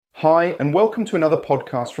Hi, and welcome to another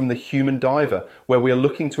podcast from The Human Diver, where we are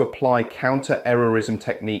looking to apply counter-errorism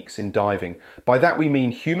techniques in diving. By that we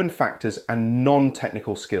mean human factors and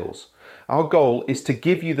non-technical skills. Our goal is to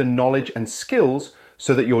give you the knowledge and skills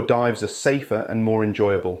so that your dives are safer and more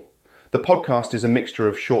enjoyable. The podcast is a mixture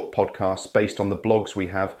of short podcasts based on the blogs we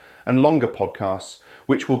have and longer podcasts,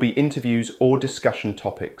 which will be interviews or discussion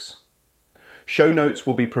topics. Show notes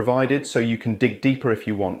will be provided so you can dig deeper if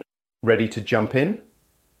you want. Ready to jump in?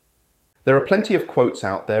 There are plenty of quotes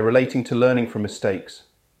out there relating to learning from mistakes.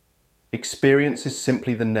 Experience is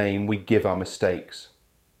simply the name we give our mistakes.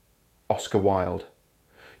 Oscar Wilde.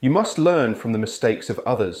 You must learn from the mistakes of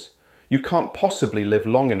others. You can't possibly live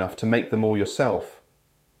long enough to make them all yourself.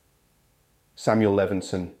 Samuel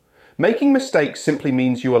Levinson. Making mistakes simply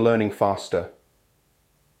means you are learning faster.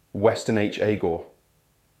 Weston H. Agor.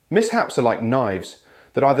 Mishaps are like knives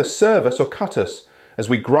that either serve us or cut us as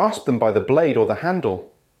we grasp them by the blade or the handle.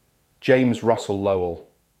 James Russell Lowell.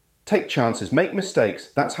 Take chances, make mistakes,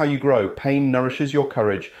 that's how you grow. Pain nourishes your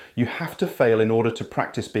courage. You have to fail in order to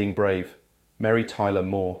practice being brave. Mary Tyler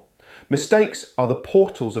Moore. Mistakes are the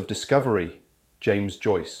portals of discovery. James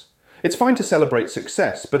Joyce. It's fine to celebrate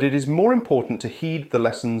success, but it is more important to heed the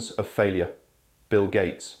lessons of failure. Bill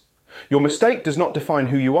Gates. Your mistake does not define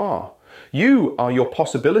who you are. You are your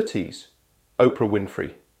possibilities. Oprah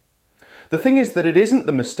Winfrey. The thing is that it isn't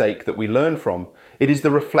the mistake that we learn from, it is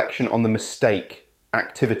the reflection on the mistake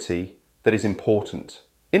activity that is important.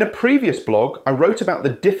 In a previous blog, I wrote about the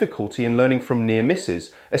difficulty in learning from near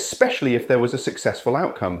misses, especially if there was a successful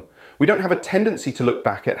outcome. We don't have a tendency to look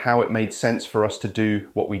back at how it made sense for us to do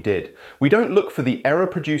what we did. We don't look for the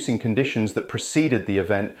error-producing conditions that preceded the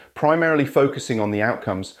event, primarily focusing on the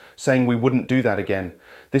outcomes, saying we wouldn't do that again.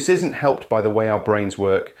 This isn't helped by the way our brains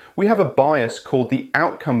work. We have a bias called the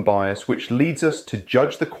outcome bias, which leads us to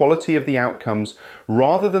judge the quality of the outcomes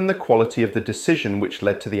rather than the quality of the decision which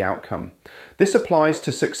led to the outcome. This applies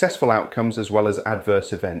to successful outcomes as well as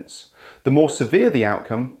adverse events. The more severe the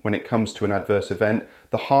outcome when it comes to an adverse event,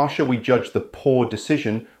 the harsher we judge the poor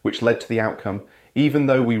decision which led to the outcome, even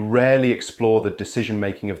though we rarely explore the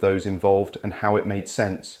decision-making of those involved and how it made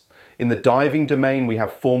sense. In the diving domain, we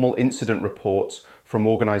have formal incident reports from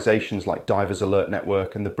organisations like Divers Alert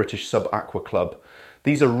Network and the British Sub-Aqua Club.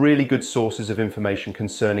 These are really good sources of information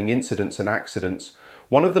concerning incidents and accidents.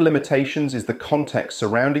 One of the limitations is the context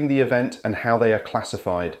surrounding the event and how they are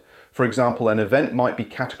classified. For example, an event might be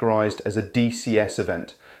categorised as a DCS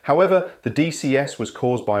event. However, the DCS was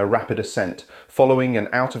caused by a rapid ascent, following an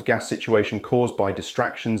out-of-gas situation caused by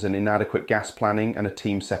distractions and inadequate gas planning and a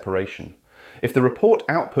team separation. If the report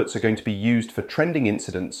outputs are going to be used for trending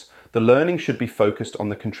incidents, the learning should be focused on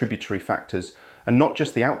the contributory factors and not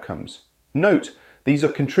just the outcomes. Note, these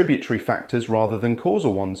are contributory factors rather than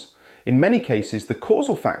causal ones. In many cases, the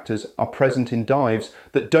causal factors are present in dives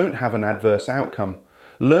that don't have an adverse outcome.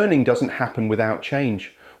 Learning doesn't happen without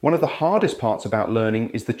change. One of the hardest parts about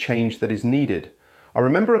learning is the change that is needed. I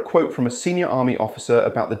remember a quote from a senior army officer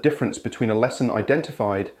about the difference between a lesson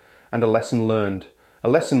identified and a lesson learned. A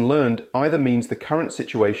lesson learned either means the current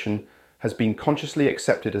situation has been consciously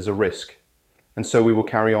accepted as a risk, and so we will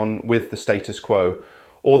carry on with the status quo,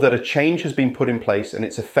 or that a change has been put in place and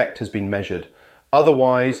its effect has been measured.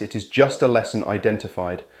 Otherwise, it is just a lesson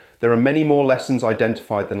identified. There are many more lessons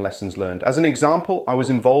identified than lessons learned. As an example, I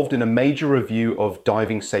was involved in a major review of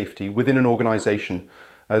diving safety within an organisation.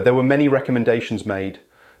 There were many recommendations made.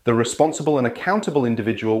 The responsible and accountable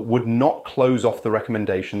individual would not close off the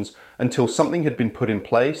recommendations until something had been put in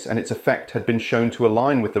place and its effect had been shown to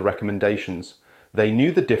align with the recommendations. They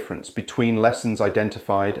knew the difference between lessons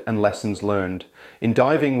identified and lessons learned. In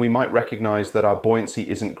diving, we might recognise that our buoyancy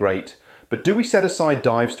isn't great, but do we set aside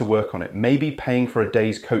dives to work on it, maybe paying for a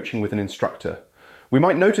day's coaching with an instructor? We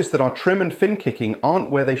might notice that our trim and fin kicking aren't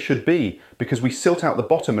where they should be because we silt out the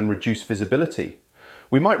bottom and reduce visibility.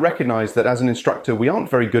 We might recognise that as an instructor we aren't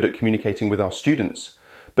very good at communicating with our students,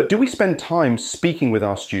 but do we spend time speaking with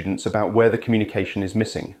our students about where the communication is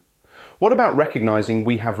missing? What about recognising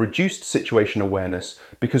we have reduced situation awareness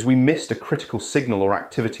because we missed a critical signal or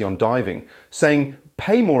activity on diving? Saying,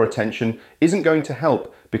 pay more attention isn't going to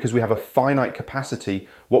help because we have a finite capacity,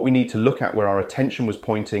 what we need to look at where our attention was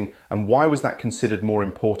pointing and why was that considered more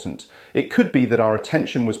important. It could be that our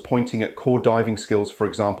attention was pointing at core diving skills, for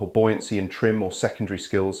example, buoyancy and trim, or secondary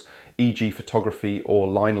skills, e.g. photography or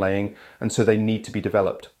line laying, and so they need to be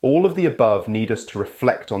developed. All of the above need us to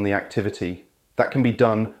reflect on the activity. That can be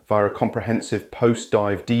done via a comprehensive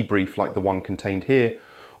post-dive debrief like the one contained here,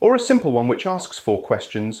 or a simple one which asks 4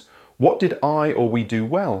 questions. What did I or we do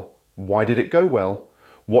well? Why did it go well?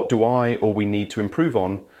 What do I or we need to improve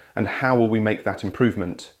on? And how will we make that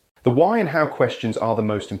improvement? The why and how questions are the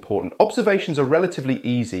most important. Observations are relatively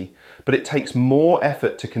easy, but it takes more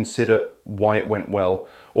effort to consider why it went well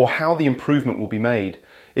or how the improvement will be made.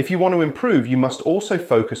 If you want to improve, you must also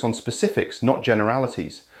focus on specifics, not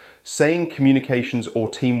generalities. Saying communications or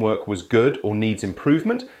teamwork was good or needs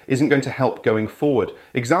improvement isn't going to help going forward.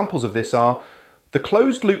 Examples of this are, the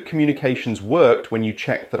closed loop communications worked when you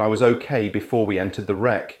checked that I was okay before we entered the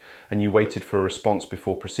wreck and you waited for a response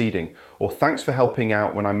before proceeding. Or thanks for helping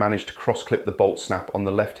out when I managed to cross-clip the bolt snap on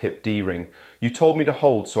the left hip D-ring. You told me to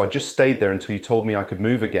hold, so I just stayed there until you told me I could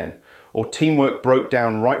move again. Or teamwork broke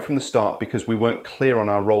down right from the start because we weren't clear on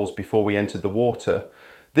our roles before we entered the water.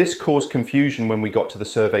 This caused confusion when we got to the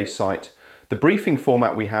survey site. The briefing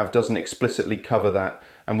format we have doesn't explicitly cover that,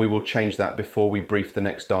 and we will change that before we brief the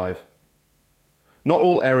next dive. Not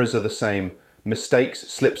all errors are the same. Mistakes,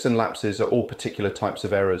 slips and lapses are all particular types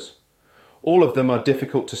of errors. All of them are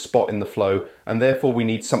difficult to spot in the flow, and therefore we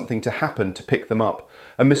need something to happen to pick them up.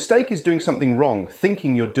 A mistake is doing something wrong,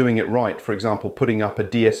 thinking you're doing it right, for example putting up a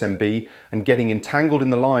DSMB and getting entangled in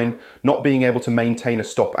the line, not being able to maintain a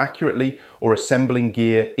stop accurately, or assembling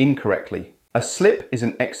gear incorrectly. A slip is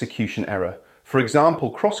an execution error. For example,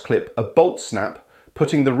 cross-clip a bolt snap,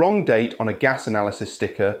 putting the wrong date on a gas analysis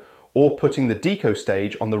sticker, or putting the deco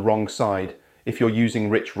stage on the wrong side, if you're using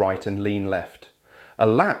rich right and lean left. A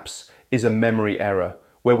lapse is a memory error,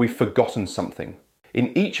 where we've forgotten something.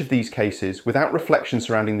 In each of these cases, without reflection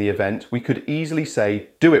surrounding the event, we could easily say,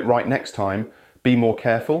 do it right next time, be more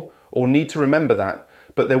careful, or need to remember that,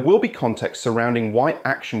 but there will be context surrounding why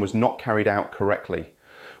action was not carried out correctly.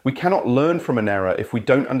 We cannot learn from an error if we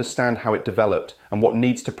don't understand how it developed and what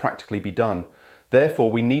needs to practically be done.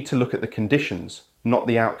 Therefore, we need to look at the conditions, not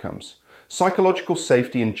the outcomes. Psychological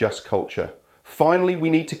safety and just culture. Finally, we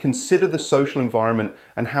need to consider the social environment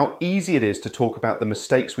and how easy it is to talk about the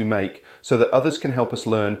mistakes we make so that others can help us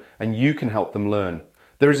learn and you can help them learn.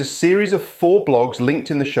 There is a series of 4 blogs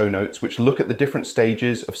linked in the show notes which look at the different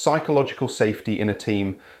stages of psychological safety in a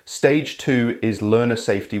team. Stage 2 is learner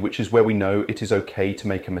safety, which is where we know it is okay to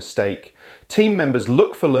make a mistake. Team members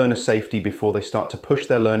look for learner safety before they start to push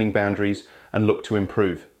their learning boundaries and look to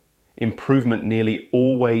improve. Improvement nearly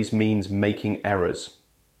always means making errors.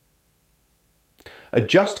 A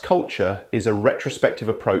just culture is a retrospective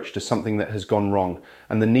approach to something that has gone wrong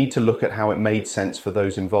and the need to look at how it made sense for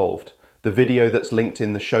those involved. The video that's linked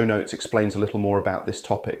in the show notes explains a little more about this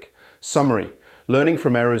topic. Summary: learning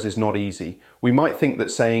from errors is not easy. We might think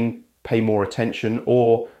that saying pay more attention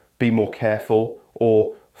or be more careful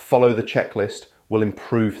or follow the checklist will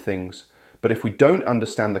improve things. But if we don't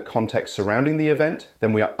understand the context surrounding the event,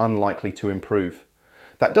 then we are unlikely to improve.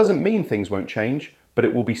 That doesn't mean things won't change, but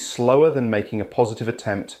it will be slower than making a positive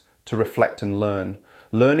attempt to reflect and learn.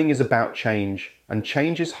 Learning is about change, and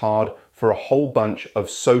change is hard for a whole bunch of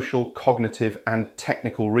social, cognitive, and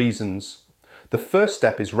technical reasons. The first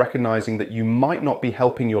step is recognizing that you might not be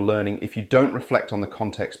helping your learning if you don't reflect on the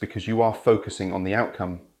context because you are focusing on the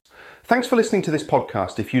outcome. Thanks for listening to this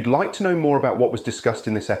podcast. If you'd like to know more about what was discussed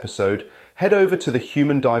in this episode, head over to the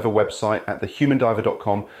Human Diver website at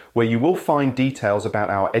thehumandiver.com, where you will find details about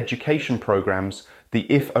our education programs,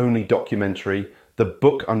 the If Only documentary, the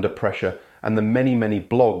book Under Pressure, and the many, many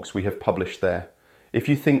blogs we have published there. If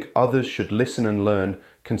you think others should listen and learn,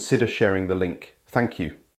 consider sharing the link. Thank you.